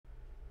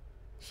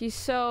She's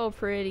so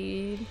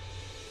pretty.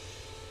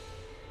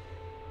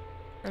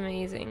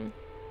 Amazing.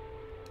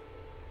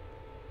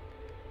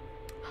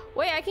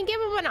 Wait, I can give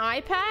him an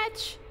eye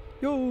patch?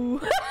 Yo.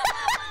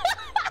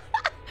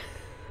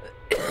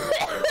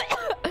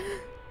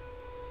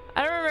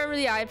 I don't remember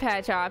the eye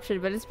patch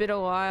option, but it's been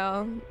a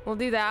while. We'll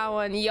do that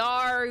one.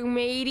 Yar,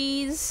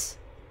 mateys.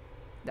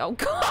 Oh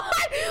god!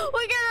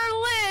 Look at her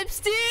lips,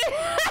 dude!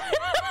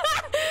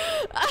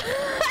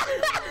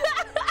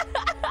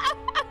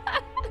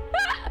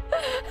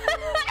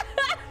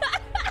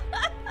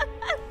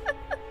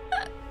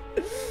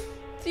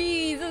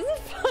 Jesus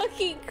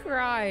fucking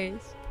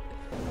Christ.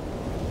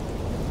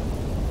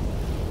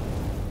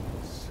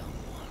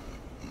 Someone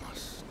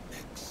must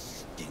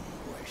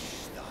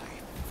extinguish thy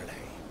flame.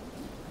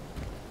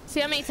 See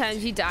how many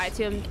times you died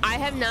to him? I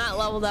have not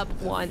leveled up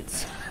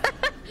once.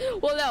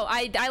 Well, no,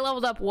 I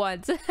leveled up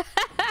once.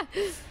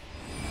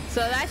 So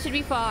that should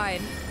be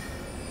fine.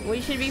 We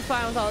should be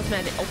fine with all this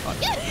magic. Oh, fuck.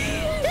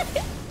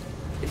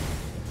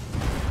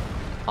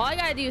 All I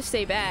gotta do is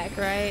stay back,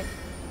 right?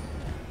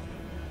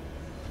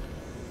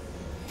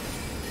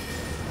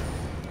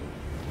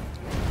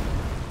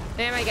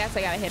 And I guess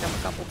I gotta hit him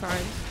a couple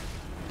times.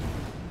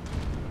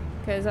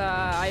 Because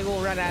I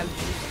will run out of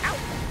juice. Ow!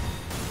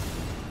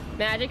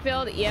 Magic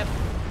build? Yep.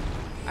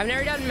 I've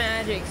never done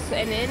magics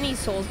in any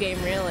Souls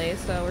game, really,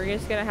 so we're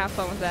just gonna have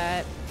fun with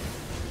that.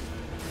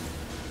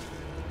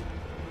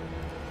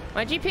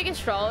 Why'd you pick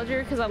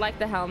Astrologer? Because I like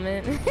the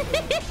helmet.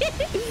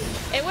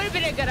 It would have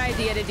been a good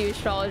idea to do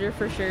Astrologer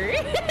for sure.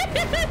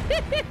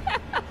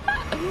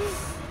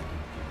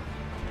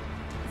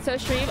 So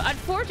stream,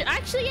 unfortunately,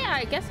 actually, yeah,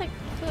 I guess I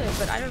could,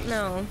 but I don't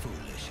know.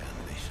 Foolish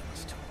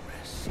ambitions to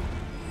rest.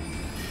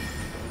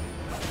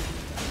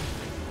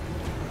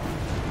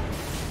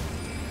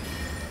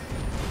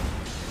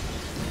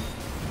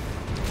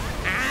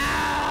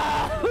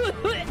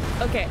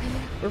 Okay,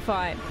 we're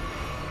fine.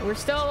 We're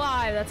still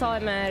alive. That's all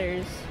that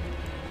matters.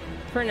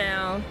 For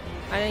now.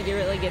 I didn't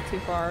really get too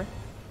far.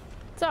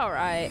 It's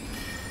alright.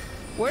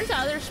 Where's the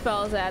other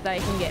spells at that I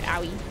can get?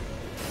 Owie.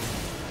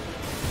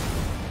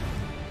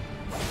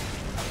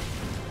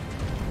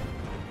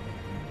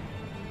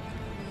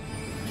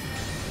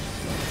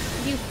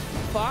 You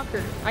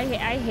fucker. I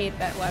hate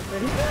that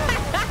weapon.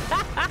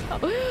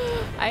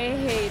 I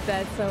hate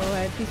that so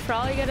much. He's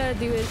probably gonna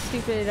do his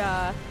stupid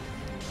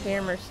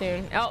hammer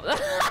soon. Oh.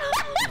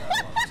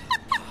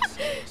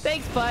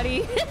 Thanks,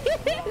 buddy.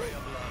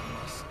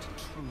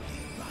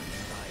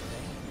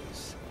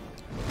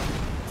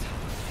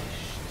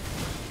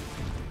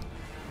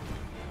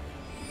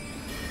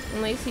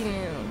 At least he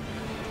knew.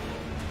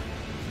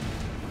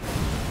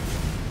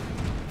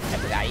 I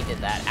forgot he did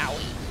that.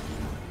 Owie.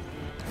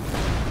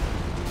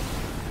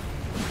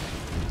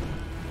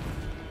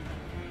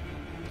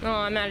 Oh,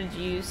 I'm out of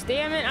juice.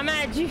 Damn it, I'm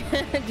out of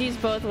juice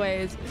both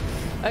ways.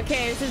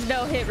 Okay, this is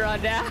no hit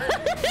run now.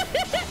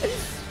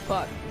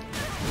 Fuck.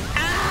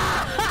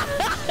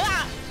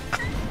 Ah!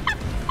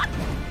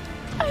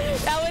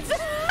 That was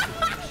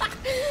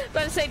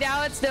about to say,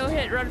 now it's no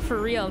hit run for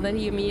real. Then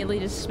he immediately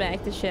just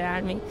smacked the shit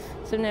out of me.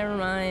 So never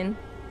mind.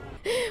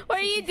 What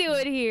are you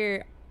doing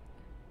here?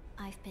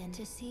 I've been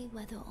to see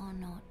whether or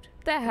not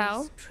The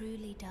hell? this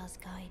truly does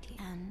guide you,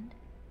 and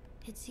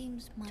it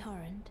seems my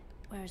torrent,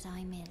 whereas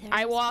I'm in.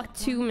 I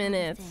walked 2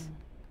 minutes.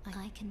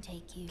 I can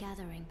take you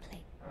gathering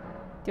place.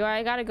 Do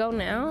I gotta go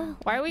now?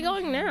 Why are we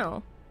going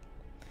now?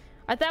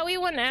 I thought we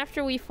went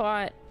after we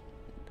fought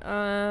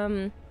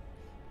Margit.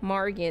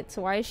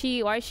 So why is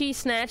she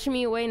snatching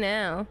me away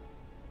now?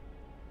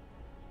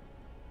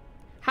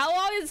 How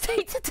long does it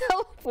take to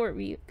teleport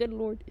me? Good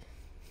lord.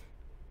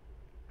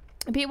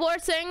 People are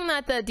saying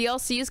that the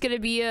DLC is gonna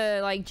be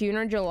a like June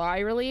or July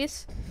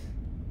release.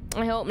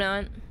 I hope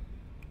not.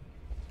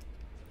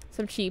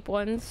 Some cheap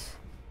ones.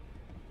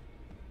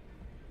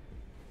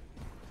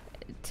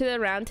 To the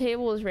round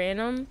table is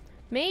random.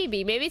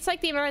 Maybe it's like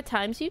the amount of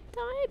times you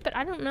died, but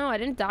I don't know. I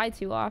didn't die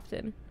too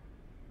often.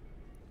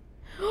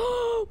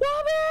 Woman!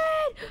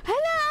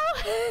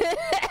 Hello!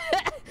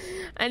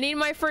 I need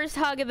my first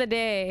hug of the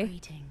day.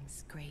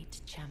 Greetings,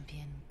 great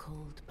champion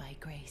called by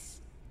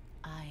grace.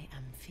 I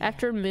am fear.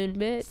 After Moon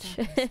Bitch.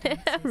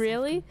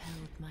 Really? Have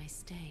compelled my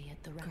stay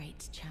at the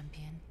great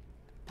champion.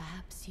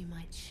 Perhaps you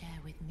might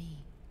share with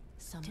me.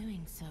 Some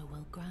doing so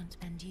will grant,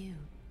 and you,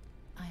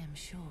 I am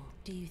sure.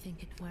 Do you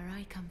think it's where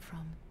I come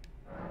from?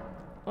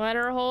 Let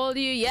her hold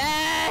you.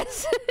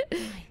 Yes!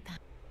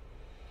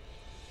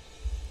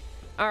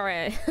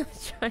 Alright.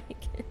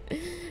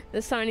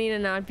 This time I need to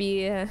not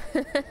be I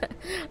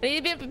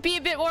need to be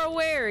a bit more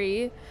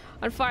wary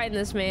on fighting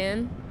this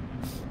man.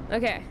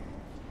 Okay.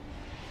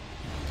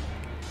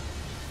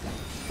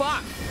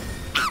 Fuck.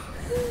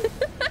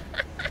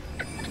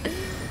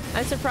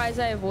 I'm surprised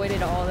I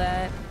avoided all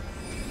that.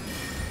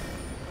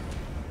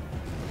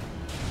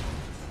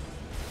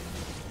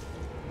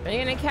 Are you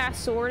gonna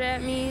cast sword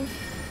at me?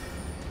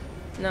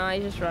 No,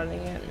 he's just running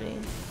at me.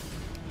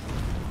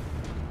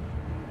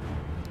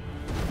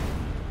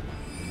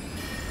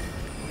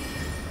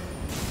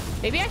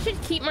 Maybe I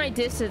should keep my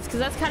distance, because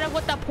that's kind of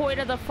what the point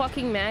of the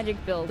fucking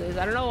magic build is.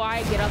 I don't know why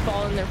I get up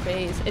all in their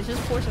face. It's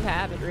just force of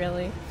habit,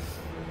 really.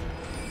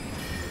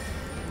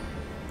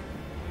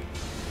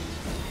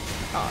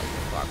 Oh,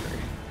 fucker.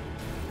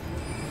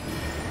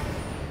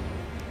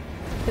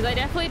 Because I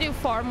definitely do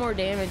far more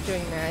damage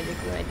doing magic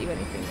than I do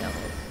anything else.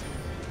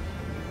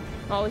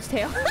 Oh, his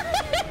tail.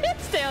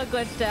 His tail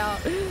glitched out.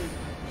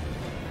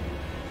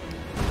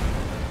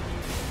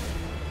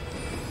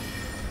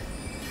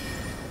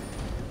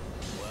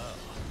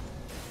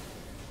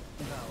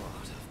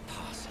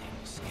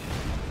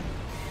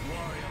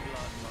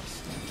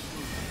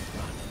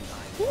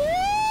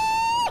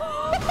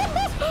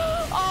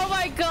 Oh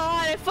my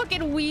god, I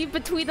fucking weaved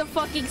between the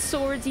fucking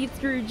swords he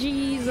threw.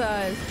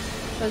 Jesus.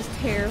 That was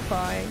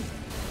terrifying.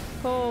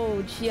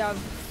 Oh, gee, I'm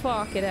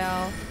fucking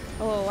hell.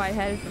 Oh, I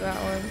headed for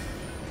that one.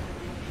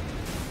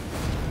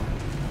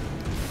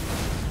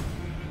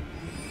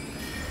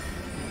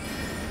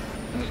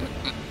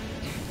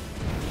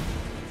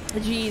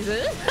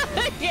 Jesus.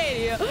 I can't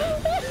you.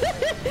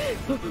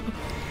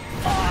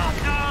 Oh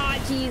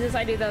god, Jesus,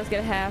 I knew that was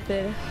gonna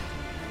happen.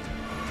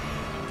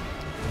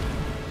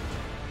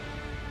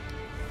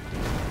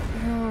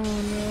 Oh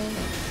no.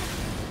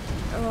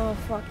 Oh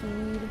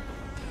fucking.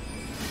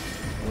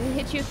 Let me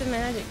hit you with the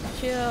magic.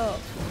 Chill.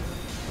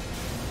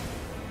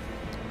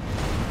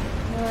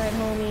 Alright,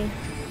 homie.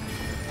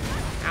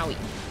 Owie.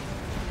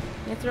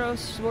 You throw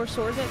more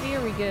swords at me, or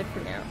are we good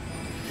for now?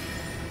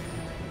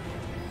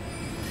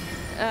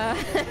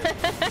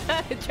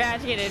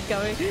 Trash can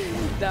incoming.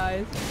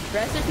 Nice.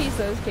 Rest in peace,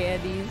 those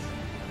candies.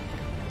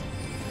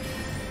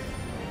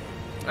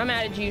 I'm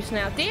out of juice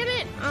now. Damn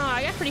it! Oh,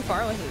 I got pretty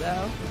far with it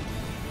though.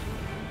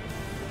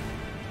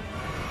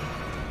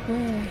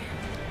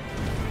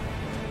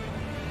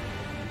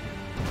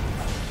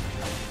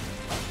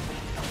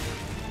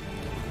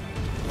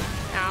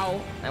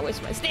 Ow. I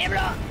wasted my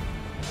stamina.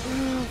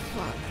 Oh,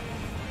 fuck.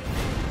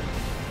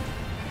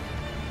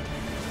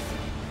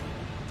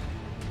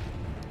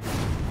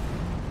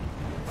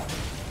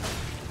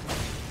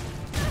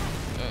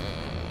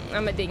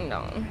 I'm a ding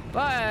dong,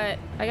 but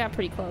I got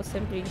pretty close to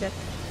being dead.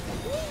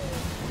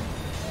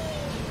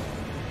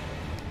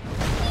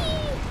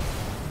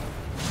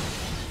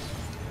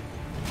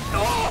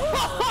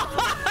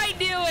 Oh, I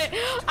knew it!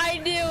 I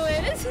knew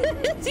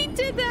it! He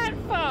did that!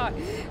 Fuck!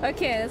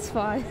 Okay, that's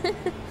fine.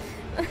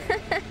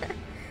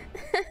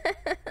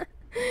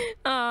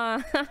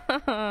 I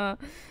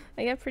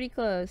got pretty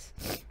close.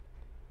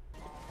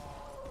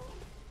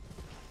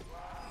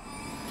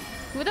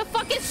 What the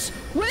fuck is...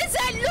 What is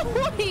that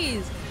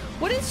noise?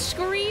 What is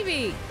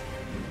screaming?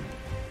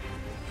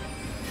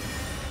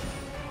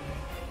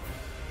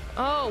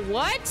 Oh,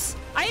 what?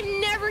 I've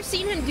never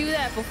seen him do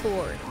that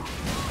before.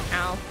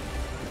 Ow.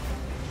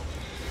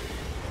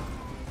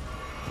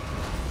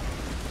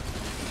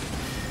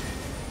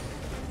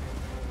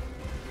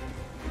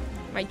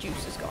 My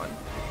juice is gone.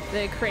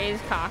 The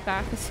crazed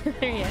cockroach is there.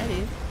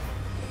 Yeah,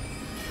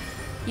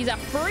 he's a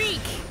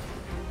freak.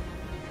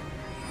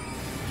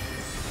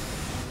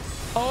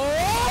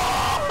 Oh!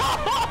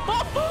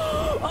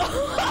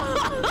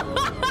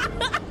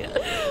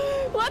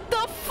 What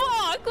the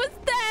fuck was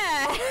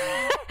that?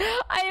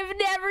 I have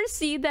never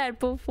seen that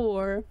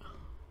before.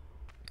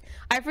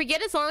 I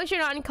forget, as long as you're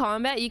not in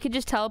combat, you can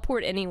just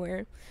teleport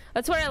anywhere.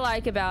 That's what I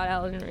like about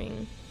Elden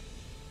Ring.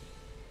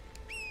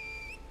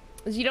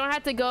 Is you don't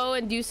have to go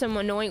and do some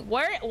annoying...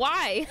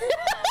 Why?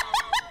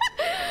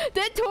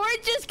 Did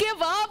Torrent just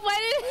give up? Why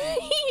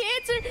didn't he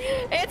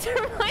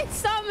answer my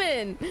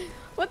summon?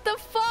 What the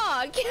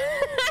fuck?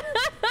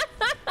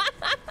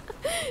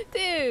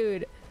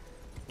 Dude.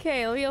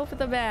 Okay, let me open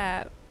the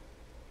map.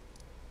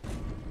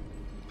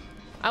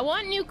 I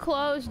want new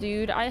clothes,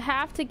 dude. I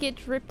have to get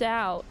dripped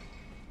out.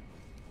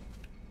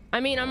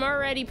 I mean, I'm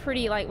already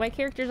pretty, like, my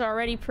character's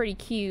already pretty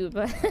cute,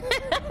 but...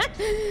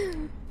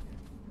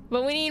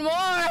 But we need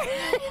more!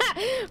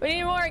 We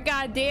need more,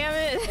 god damn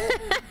it!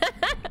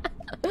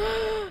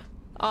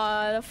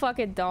 Aw, the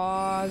fucking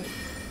dog.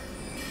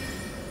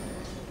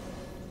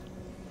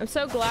 I'm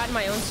so glad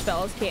my own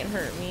spells can't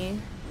hurt me.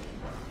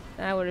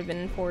 That would have been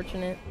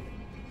unfortunate.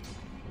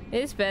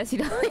 It is best you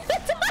don't.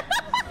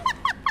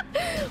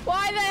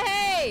 Why the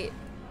hate?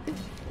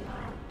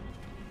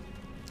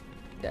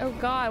 Oh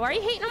god, why are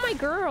you hating on my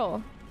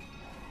girl?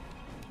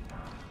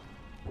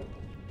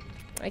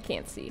 I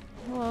can't see.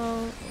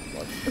 Hello.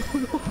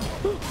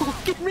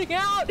 Get me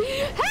out!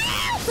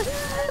 Help!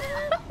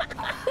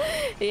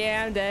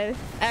 Yeah, I'm dead.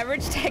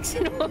 Average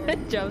Texan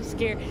woman jump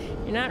scare.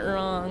 You're not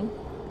wrong.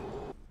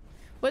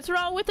 What's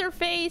wrong with her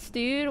face,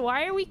 dude?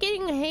 Why are we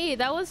getting hate?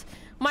 That was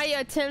my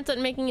attempt at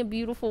making a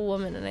beautiful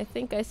woman, and I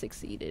think I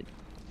succeeded.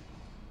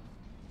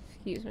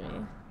 Excuse me.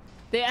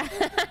 Yeah.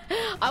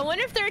 I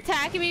wonder if they're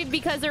attacking me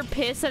because they're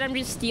pissed that I'm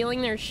just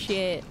stealing their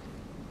shit.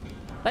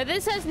 Like,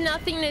 this has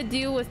nothing to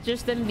do with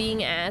just them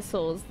being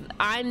assholes.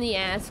 I'm the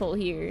asshole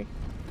here.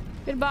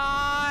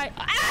 Goodbye.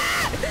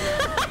 Ah!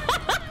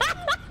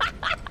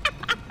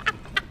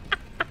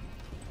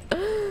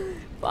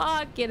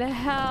 Fucking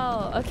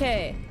hell.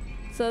 Okay.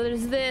 So So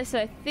there's this,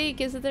 I think.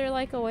 Is there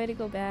like a way to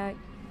go back?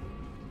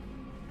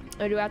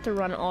 Or do I have to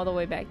run all the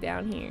way back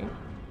down here?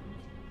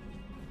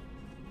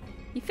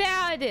 You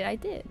found it! I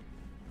did.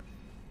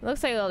 It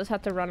looks like I'll just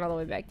have to run all the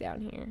way back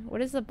down here.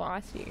 What is the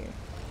boss here?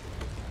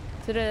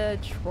 Is it a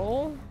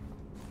troll?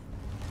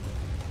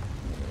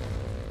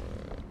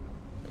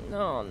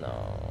 No,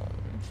 no.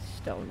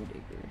 Stone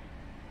digger.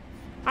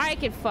 I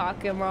can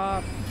fuck him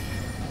up.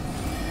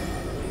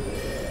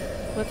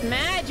 With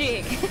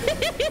magic!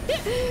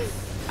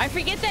 I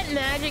forget that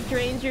magic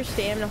drains your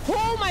stamina.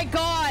 Oh my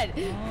god!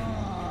 Oh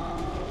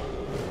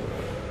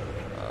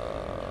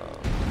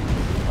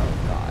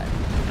god.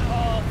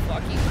 Oh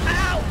fuck you.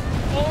 Ow!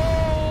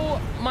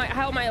 Oh my,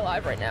 how am I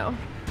alive right now?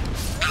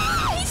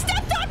 Ah! He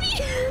stepped on me!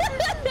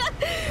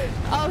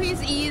 Oh,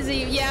 he's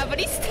easy. Yeah, but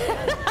he's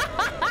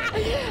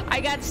I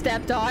got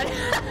stepped on.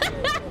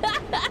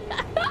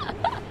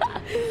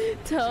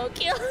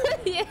 Tokyo.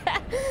 Yeah.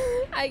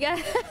 I got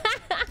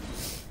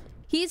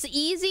He's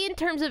easy in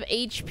terms of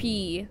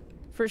HP,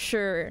 for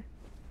sure.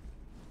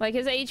 Like,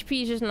 his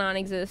HP is just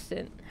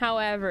non-existent.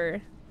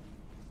 However,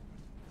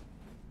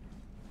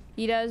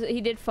 he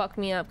did fuck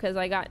me up because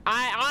I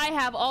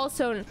have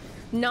also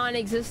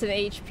non-existent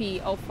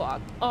HP. Oh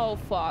fuck. Oh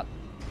fuck.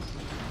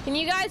 Can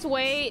you guys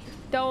wait?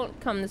 Don't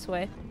come this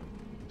way.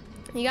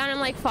 He got him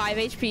like 5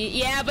 HP.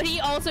 Yeah, but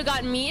he also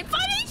got me at 5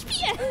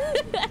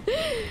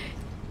 HP.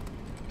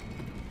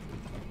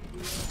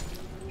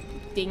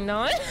 Ding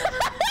dong.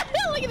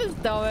 Look at this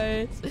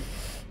dumbass.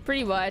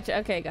 Pretty much.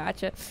 Okay,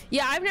 gotcha.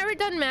 Yeah, I've never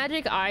done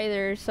magic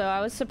either, so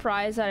I was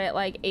surprised that it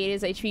like ate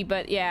his HP,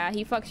 but yeah,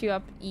 he fucks you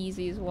up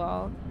easy as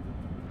well.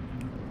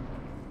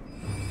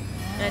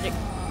 Magic.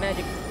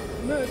 Magic.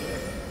 Magic.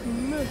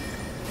 Magic.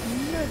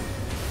 Magic.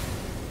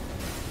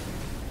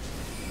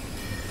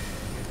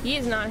 He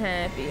is not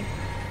happy.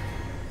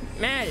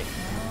 Magic.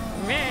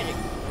 Magic.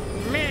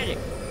 Magic.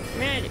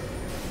 Magic.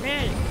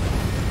 Magic.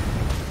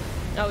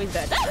 Oh, he's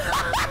dead.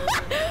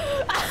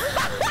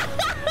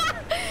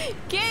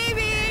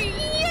 Gaming!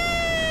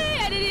 Yay!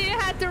 I didn't even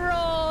have to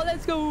roll.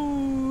 Let's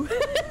go.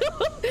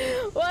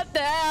 What the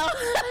hell?